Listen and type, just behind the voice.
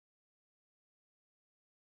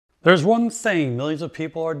There's one thing millions of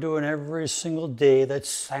people are doing every single day that's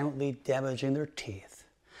silently damaging their teeth.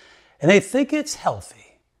 And they think it's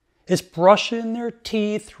healthy. It's brushing their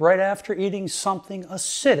teeth right after eating something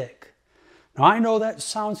acidic. Now I know that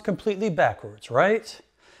sounds completely backwards, right?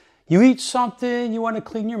 You eat something, you want to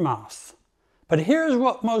clean your mouth. But here's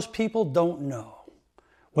what most people don't know.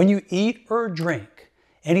 When you eat or drink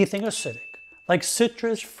anything acidic, like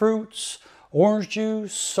citrus fruits, orange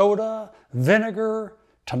juice, soda, vinegar,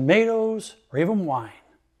 tomatoes, or even wine,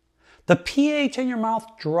 the pH in your mouth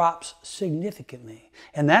drops significantly,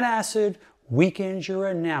 and that acid weakens your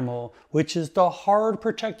enamel, which is the hard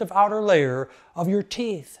protective outer layer of your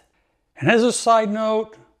teeth. And as a side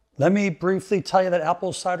note, let me briefly tell you that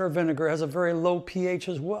apple cider vinegar has a very low pH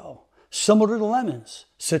as well, similar to lemons,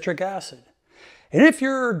 citric acid. And if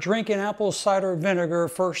you're drinking apple cider vinegar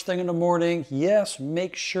first thing in the morning, yes,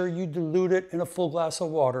 make sure you dilute it in a full glass of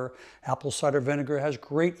water. Apple cider vinegar has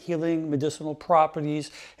great healing medicinal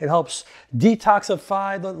properties. It helps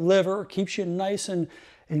detoxify the liver, keeps you nice and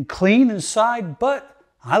clean inside. But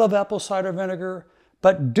I love apple cider vinegar.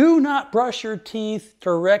 But do not brush your teeth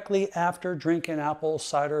directly after drinking apple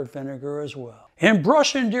cider vinegar as well. And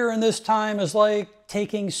brushing during this time is like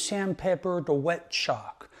taking sandpaper to wet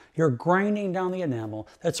chalk. You're grinding down the enamel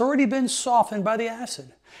that's already been softened by the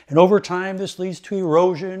acid. And over time, this leads to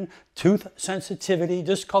erosion, tooth sensitivity,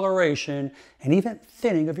 discoloration, and even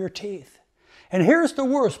thinning of your teeth. And here's the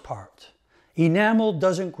worst part. Enamel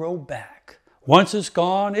doesn't grow back. Once it's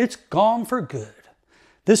gone for good.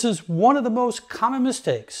 This is one of the most common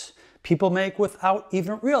mistakes people make without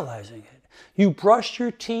even realizing it. You brush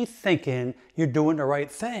your teeth thinking you're doing the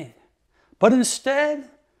right thing. But instead,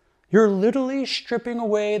 you're literally stripping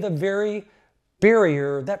away the very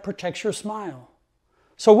barrier that protects your smile.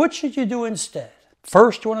 So what should you do instead?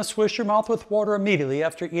 First, you want to swish your mouth with water immediately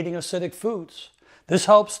after eating acidic foods. This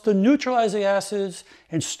helps to neutralize the acids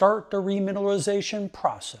and start the remineralization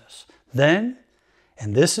process. Then,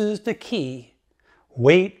 and this is the key,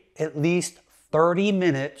 wait at least 30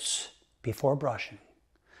 minutes before brushing.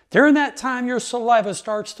 During that time, your saliva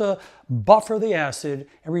starts to buffer the acid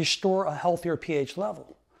and restore a healthier pH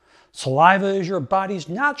level. Saliva is your body's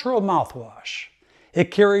natural mouthwash. It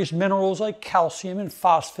carries minerals like calcium and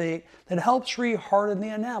phosphate that helps re-harden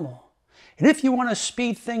the enamel. And if you want to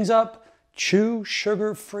speed things up, chew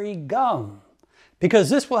sugar-free gum, because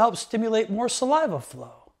this will help stimulate more saliva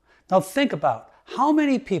flow. Now think about how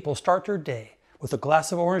many people start their day with a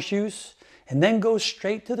glass of orange juice and then go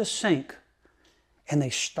straight to the sink and they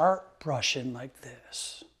start brushing like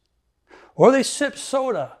this. Or they sip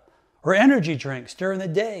soda or energy drinks during the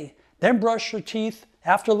day, then brush your teeth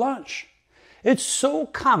after lunch. It's so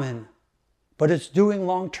common, but it's doing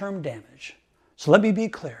long-term damage. So let me be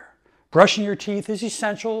clear. Brushing your teeth is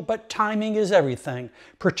essential, but timing is everything.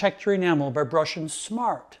 Protect your enamel by brushing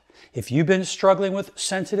smart. If you've been struggling with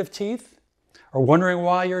sensitive teeth or wondering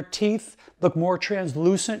why your teeth look more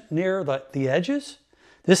translucent near the edges,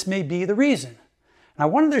 this may be the reason. And I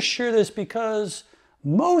wanted to share this because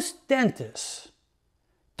most dentists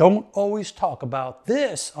don't always talk about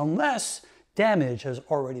this unless damage has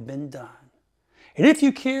already been done. And if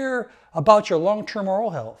you care about your long-term oral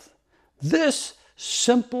health, this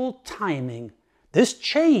simple timing, this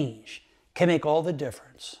change can make all the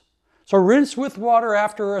difference. So rinse with water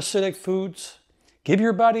after acidic foods, give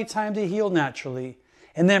your body time to heal naturally,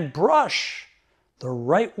 and then brush the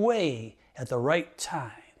right way at the right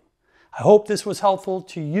time. I hope this was helpful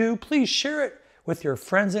to you. Please share it with your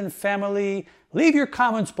friends and family. Leave your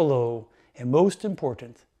comments below. And most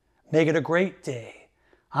important, make it a great day.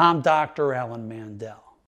 I'm Dr. Alan Mandell.